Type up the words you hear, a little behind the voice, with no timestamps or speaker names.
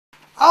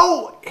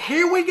Oh,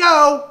 here we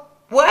go.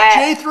 What?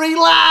 J3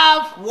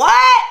 Live.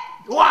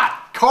 What?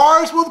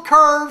 Cars with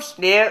Curves.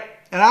 Yep.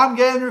 And I'm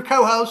Gayland, your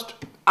co-host.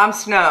 I'm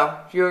Snow,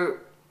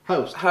 your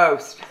host.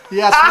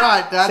 Yeah, that's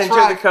right. That's Since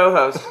right. you're the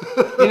co-host.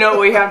 You know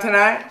what we have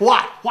tonight?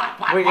 What?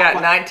 We got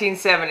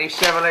 1970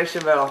 Chevrolet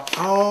Chevelle.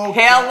 Oh.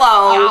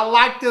 Hello. I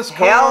like this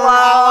car. Hello.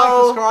 I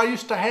like this car. I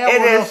used to have one.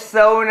 It is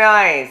so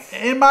nice.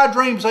 In my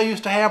dreams, I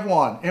used to have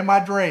one. In my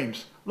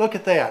dreams. Look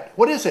at that.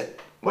 What is it?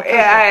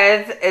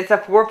 Yeah, it's a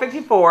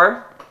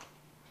 454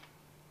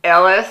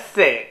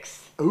 LS6.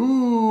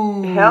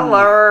 Ooh.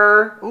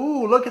 Hello.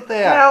 Ooh, look at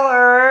that.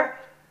 Hello.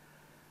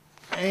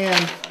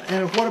 And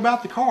what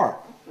about the car?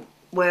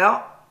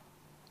 Well,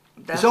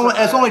 it's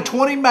only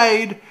 20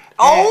 made.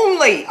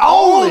 Only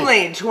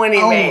 20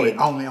 made.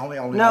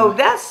 Only. No,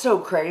 that's so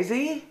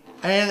crazy.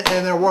 And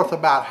they're worth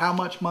about how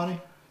much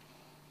money?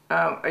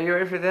 Are you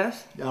ready for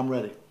this? I'm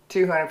ready.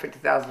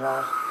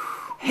 $250,000.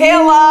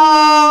 Hello!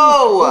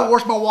 Oh,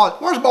 where's my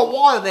wallet? Where's my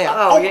wallet at?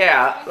 Oh,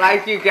 yeah,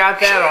 like you got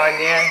that on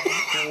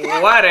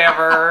you.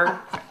 Whatever.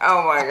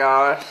 Oh my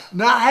gosh.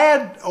 Now I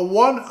had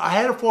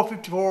a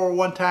 454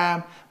 one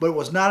time, but it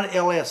was not an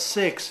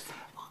LS6.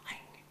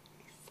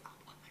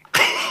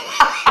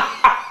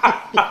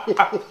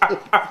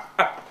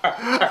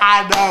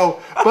 I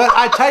know, but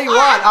I tell you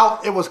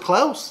what, it was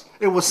close.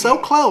 It was so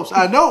close.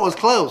 I know it was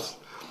close,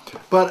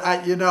 but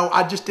I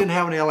just didn't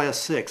have an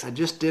LS6. I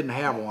just didn't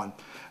have one.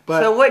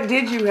 But so what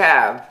did you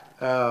have?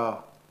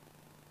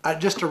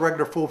 Just a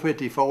regular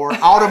 454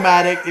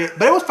 automatic.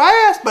 But it was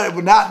fast, but it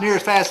was not near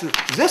as fast as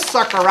this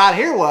sucker right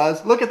here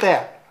was. Look at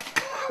that.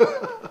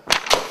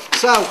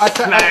 So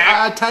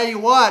I tell you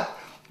what.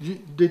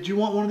 Did you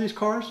want one of these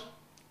cars?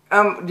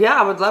 Yeah,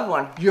 I would love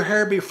one. Your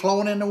hair be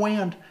flowing in the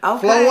wind.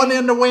 Okay. Flowing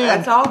in the wind.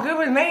 That's all good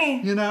with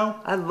me. You know.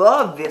 I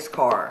love this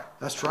car.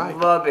 That's right.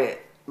 Love it.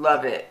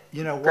 Love it.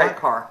 You know what? Great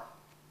car.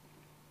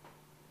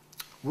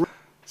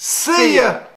 See ya.